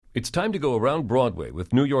It's time to go around Broadway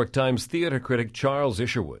with New York Times theater critic Charles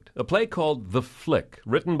Isherwood. A play called The Flick,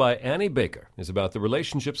 written by Annie Baker, is about the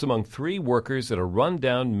relationships among three workers at a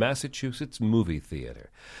rundown Massachusetts movie theater.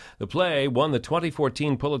 The play won the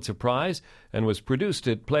 2014 Pulitzer Prize and was produced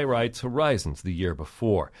at Playwrights Horizons the year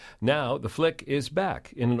before. Now, The Flick is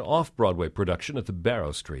back in an Off Broadway production at the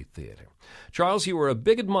Barrow Street Theatre. Charles, you were a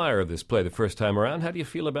big admirer of this play the first time around. How do you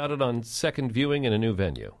feel about it on second viewing in a new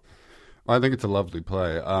venue? Well, I think it's a lovely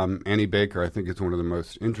play. Annie Baker, I think, is one of the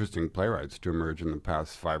most interesting playwrights to emerge in the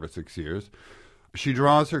past 5 or 6 years. She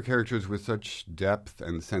draws her characters with such depth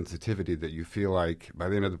and sensitivity that you feel like by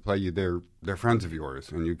the end of the play, they're friends of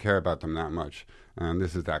yours and you care about them that much. And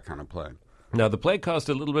this is that kind of play. Now, the play caused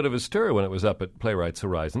a little bit of a stir when it was up at Playwrights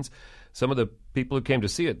Horizons. Some of the people who came to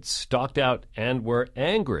see it stalked out and were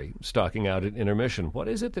angry stalking out at intermission. What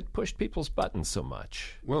is it that pushed people's buttons so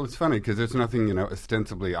much? Well, it's funny because there's nothing,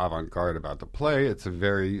 ostensibly avant-garde about the play. It's a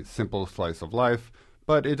very simple slice of life,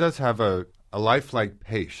 but it does have a lifelike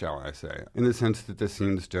pace, shall I say, in the sense that the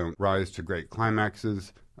scenes don't rise to great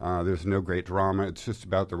climaxes. There's no great drama. It's just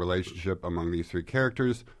about the relationship among these three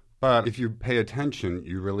characters. But if you pay attention,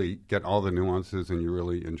 you really get all the nuances and you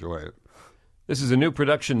really enjoy it. This is a new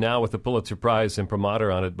production now with the Pulitzer Prize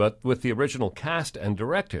imprimatur on it, but with the original cast and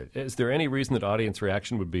director. Is there any reason that audience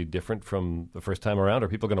reaction would be different from the first time around? Are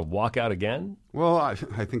people going to walk out again? Well, I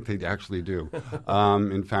think they actually do.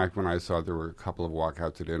 In fact, when I saw it, there were a couple of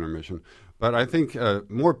walkouts at intermission. But I think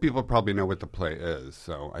more people probably know what the play is,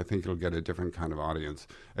 so I think it'll get a different kind of audience.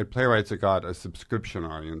 At Playwrights, it got a subscription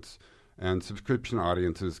audience. And subscription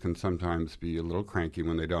audiences can sometimes be a little cranky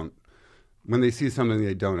when they see something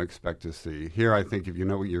they don't expect to see. Here, I think if you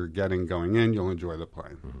know what you're getting going in, you'll enjoy the play.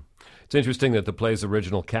 Mm-hmm. It's interesting that the play's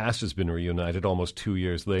original cast has been reunited almost 2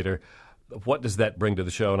 years later. What does that bring to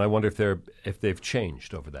the show? And I wonder if they've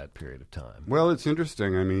changed over that period of time. Well, it's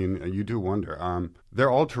interesting. I mean, you do wonder.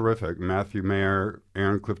 They're all terrific. Matthew Mayer,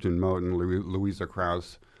 Aaron Clifton Moten, Louisa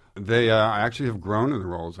Krause. They actually have grown in the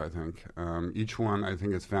roles, I think. Each one, I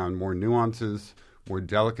think, has found more nuances, more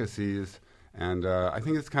delicacies, and I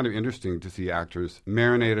think it's kind of interesting to see actors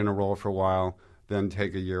marinate in a role for a while, then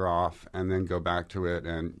take a year off, and then go back to it,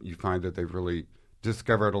 and you find that they've really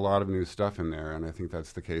discovered a lot of new stuff in there, and I think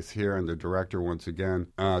that's the case here. And the director, once again,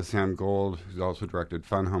 Sam Gold, who's also directed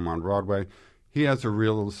Fun Home on Broadway, he has a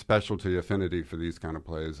real specialty affinity for these kind of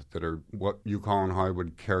plays that are what you call in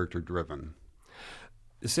Hollywood character-driven.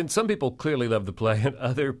 Since some people clearly love the play and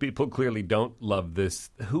other people clearly don't love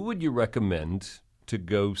this, who would you recommend to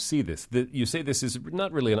go see this? You say this is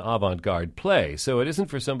not really an avant-garde play, so it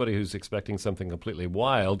isn't for somebody who's expecting something completely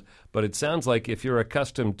wild, but it sounds like if you're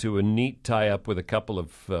accustomed to a neat tie-up with a couple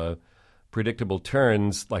of predictable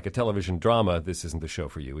turns like a television drama, this isn't the show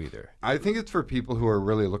for you either. I think it's for people who are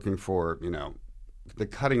really looking for, the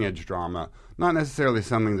cutting-edge drama, not necessarily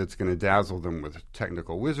something that's going to dazzle them with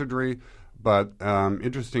technical wizardry, but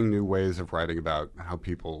interesting new ways of writing about how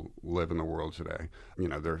people live in the world today.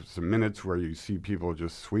 There's some minutes where you see people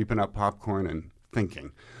just sweeping up popcorn and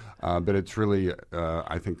thinking. But it's really,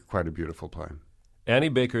 I think, quite a beautiful play. Annie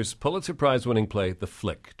Baker's Pulitzer Prize-winning play, The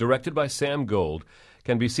Flick, directed by Sam Gold,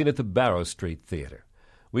 can be seen at the Barrow Street Theatre.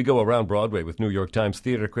 We go around Broadway with New York Times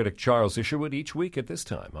theater critic Charles Isherwood each week at this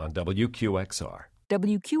time on WQXR.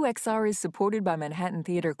 WQXR is supported by Manhattan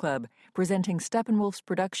Theater Club, presenting Steppenwolf's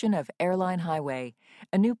production of Airline Highway,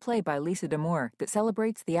 a new play by Lisa D'Amour that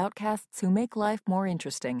celebrates the outcasts who make life more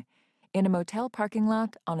interesting. In a motel parking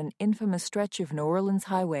lot on an infamous stretch of New Orleans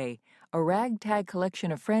highway, a ragtag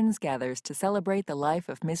collection of friends gathers to celebrate the life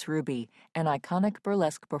of Miss Ruby, an iconic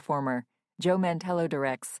burlesque performer. Joe Mantello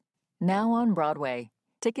directs. Now on Broadway.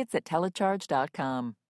 Tickets at telecharge.com.